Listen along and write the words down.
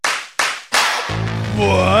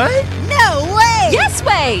What? No way! Yes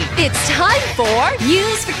way! It's time for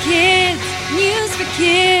News for Kids! News for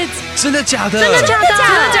Kids! 真的假的？真的假的？真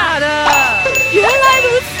的假的？原来如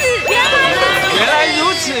此！原来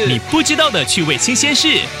如此！你不知道的趣味新鲜事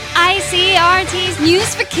ICRT's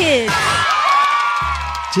News for Kids!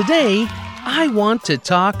 Today, I want to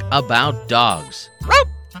talk about dogs.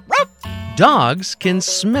 Dogs can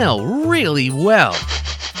smell really well.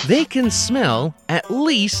 They can smell at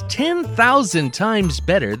least 10,000 times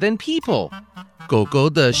better than people. 狗狗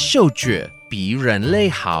的嗅觉比人类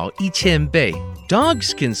好1000倍.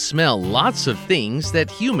 Dogs can smell lots of things that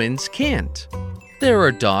humans can't. There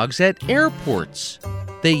are dogs at airports.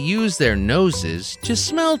 They use their noses to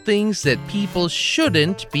smell things that people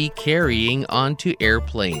shouldn't be carrying onto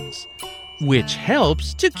airplanes, which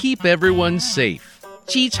helps to keep everyone safe.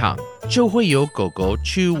 机场就会有狗狗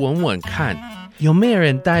去闻闻看有没有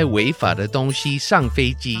人带违法的东西上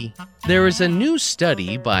飞机. There is a new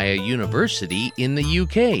study by a university in the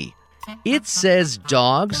UK. It says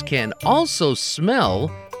dogs can also smell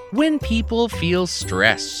when people feel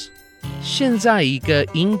stress. 现在一个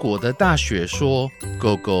英国的大学说，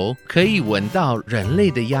狗狗可以闻到人类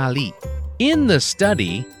的压力. In the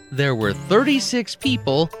study, there were 36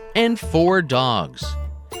 people and 4 dogs.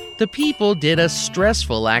 The people did a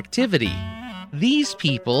stressful activity. These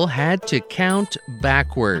people had to count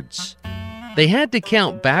backwards. They had to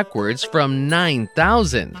count backwards from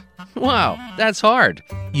 9,000. Wow, that's hard.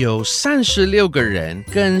 有36个人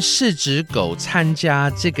跟4只狗参加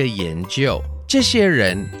这个研究。这些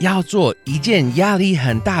人要做一件压力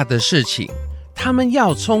很大的事情，他们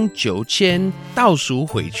要从9000倒数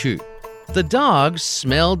回去。The dogs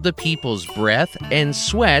smelled the people's breath and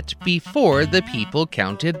sweat before the people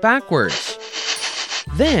counted backwards.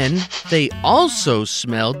 Then, they also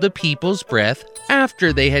smelled the people's breath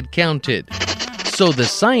after they had counted, so the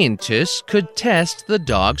scientists could test the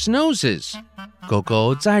dogs' noses. 狗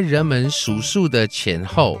狗在人们数数的前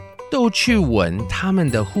后都去闻它们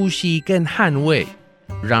的呼吸跟汗味，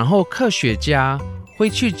然后科学家会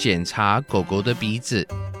去检查狗狗的鼻子。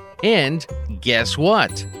And guess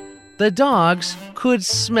what? The dogs could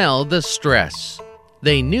smell the stress.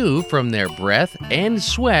 They knew from their breath and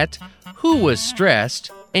sweat who was stressed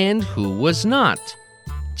and who was not.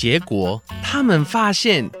 结果他们发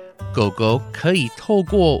现狗狗可以透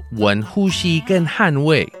过闻呼吸跟汗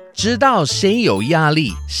味知道谁有压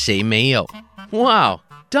力谁没有。 Wow,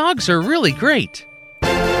 dogs are really great.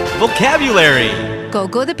 Vocabulary. 狗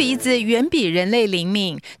狗的鼻子远比人类灵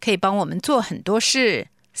敏，可以帮我们做很多事。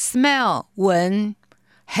Smell 闻。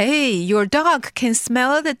Hey, your dog can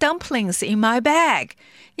smell the dumplings in my bag.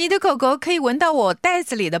 你的狗狗可以闻到我袋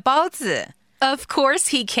子里的包子。Of course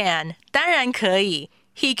he can. 当然可以。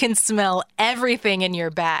He can smell everything in your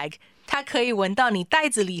bag. 他可以闻到你袋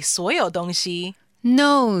子里所有东西。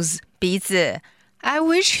Nose 鼻子。I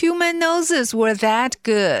wish human noses were that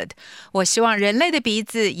good. 我希望人类的鼻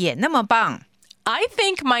子也那么棒。I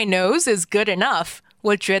think my nose is good enough.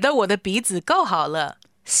 我觉得我的鼻子够好了。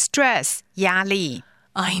Stress 压力。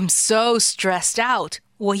I'm so stressed out.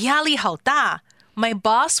 我压力好大。My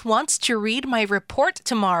boss wants to read my report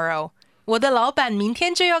tomorrow. 我的老板明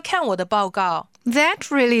天就要看我的报告。That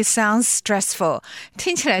really sounds stressful.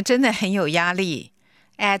 听起来真的很有压力。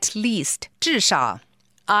At least 至少。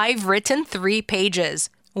I've written 3 pages.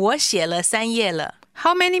 我写了3页了。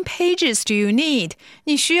How many pages do you need?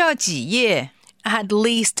 你需要几页？ At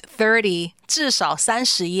least 30. 至少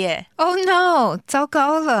30页。Oh no, 糟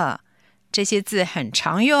糕了。这些字很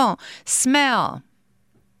常用。Smell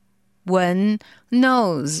闻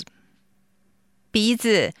Nose 鼻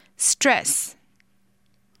子 Stress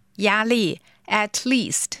压力 At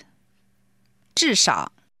least 至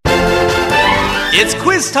少。 It's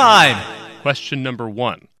quiz time. Question number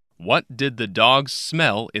 1. What did the dogs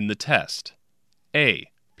smell in the test? A.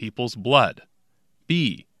 People's blood.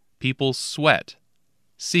 B. People's sweat.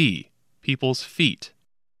 C. People's feet.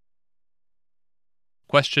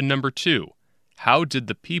 Question number 2. How did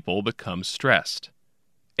the people become stressed?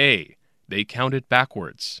 A. They counted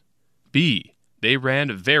backwards. B. They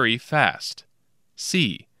ran very fast.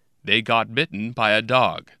 C. They got bitten by a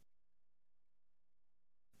dog.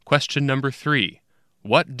 Question number 3.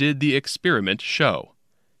 What did the experiment show?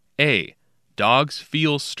 A. Dogs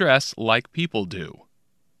feel stress like people do.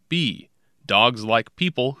 B. Dogs like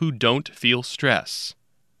people who don't feel stress.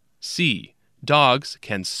 C. Dogs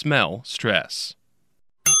can smell stress.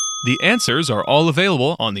 The answers are all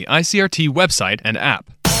available on the ICRT website and app.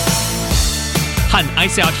 和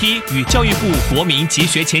ICRT 与教育部国民及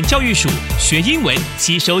学前教育署学英文，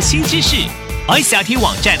吸收新知识。iCRT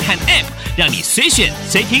网站和 App， 让你随选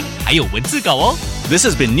随听，还有文字稿哦。This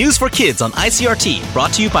has been News for Kids on ICRT,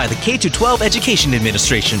 brought to you by the K-12 Education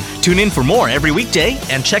Administration. Tune in for more every weekday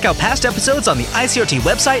and check out past episodes on the ICRT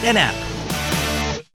website and app.